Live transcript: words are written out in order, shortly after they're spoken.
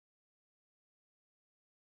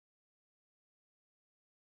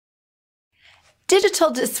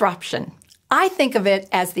Digital disruption. I think of it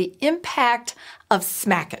as the impact of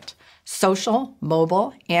smack it. Social,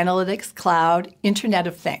 mobile, analytics, cloud, Internet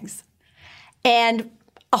of Things. And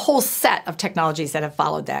a whole set of technologies that have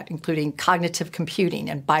followed that, including cognitive computing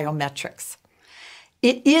and biometrics.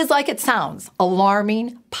 It is, like it sounds,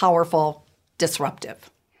 alarming, powerful,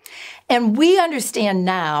 disruptive. And we understand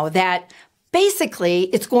now that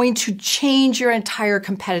basically it's going to change your entire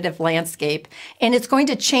competitive landscape, and it's going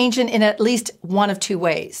to change it in at least one of two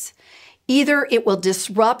ways. Either it will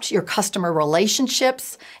disrupt your customer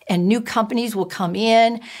relationships and new companies will come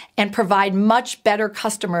in and provide much better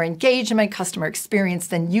customer engagement, customer experience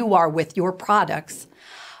than you are with your products.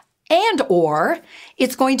 And or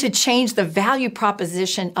it's going to change the value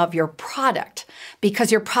proposition of your product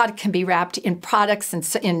because your product can be wrapped in products and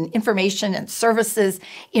in information and services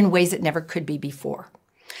in ways it never could be before.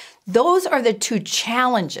 Those are the two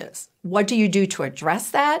challenges. What do you do to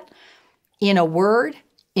address that? In a word,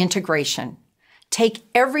 integration. Take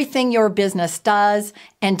everything your business does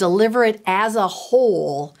and deliver it as a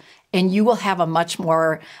whole, and you will have a much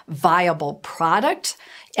more viable product,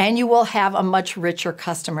 and you will have a much richer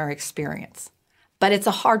customer experience. But it's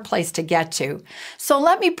a hard place to get to. So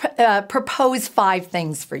let me propose 5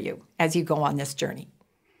 things for you as you go on this journey.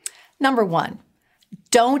 Number 1,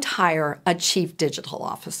 don't hire a chief digital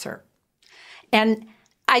officer. And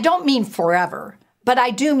I don't mean forever, but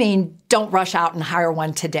I do mean don't rush out and hire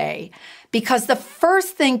one today. Because the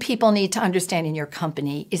first thing people need to understand in your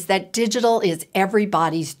company is that digital is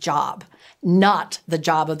everybody's job, not the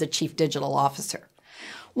job of the chief digital officer.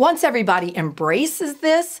 Once everybody embraces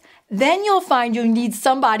this, then you'll find you need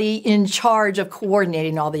somebody in charge of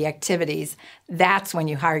coordinating all the activities. That's when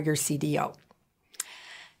you hire your CDO.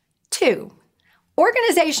 2,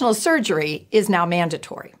 organizational surgery is now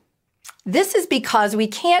mandatory. This is because we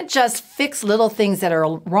can't just fix little things that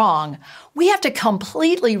are wrong. We have to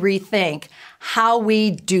completely rethink how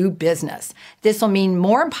we do business. This will mean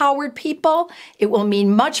more empowered people. It will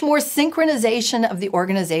mean much more synchronization of the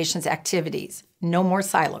organization's activities. No more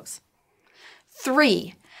silos.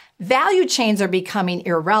 3, value chains are becoming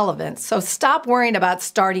irrelevant, so stop worrying about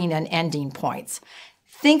starting and ending points.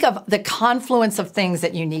 Think of the confluence of things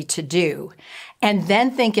that you need to do, and then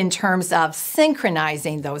think in terms of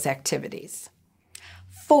synchronizing those activities.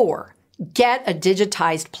 4, get a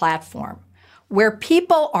digitized platform. Where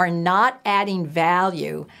people are not adding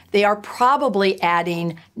value, they are probably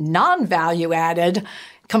adding non-value added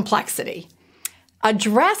complexity.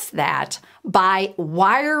 Address that by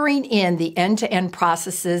wiring in the end-to-end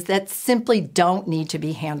processes that simply don't need to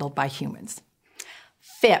be handled by humans.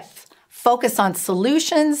 5th, focus on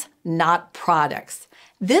solutions, not products.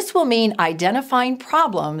 This will mean identifying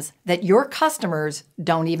problems that your customers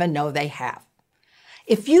don't even know they have.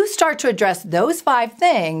 If you start to address those 5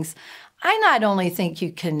 things, I not only think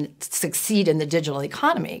you can succeed in the digital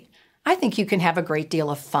economy, I think you can have a great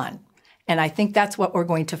deal of fun. And I think that's what we're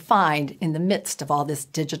going to find in the midst of all this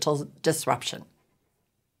digital disruption.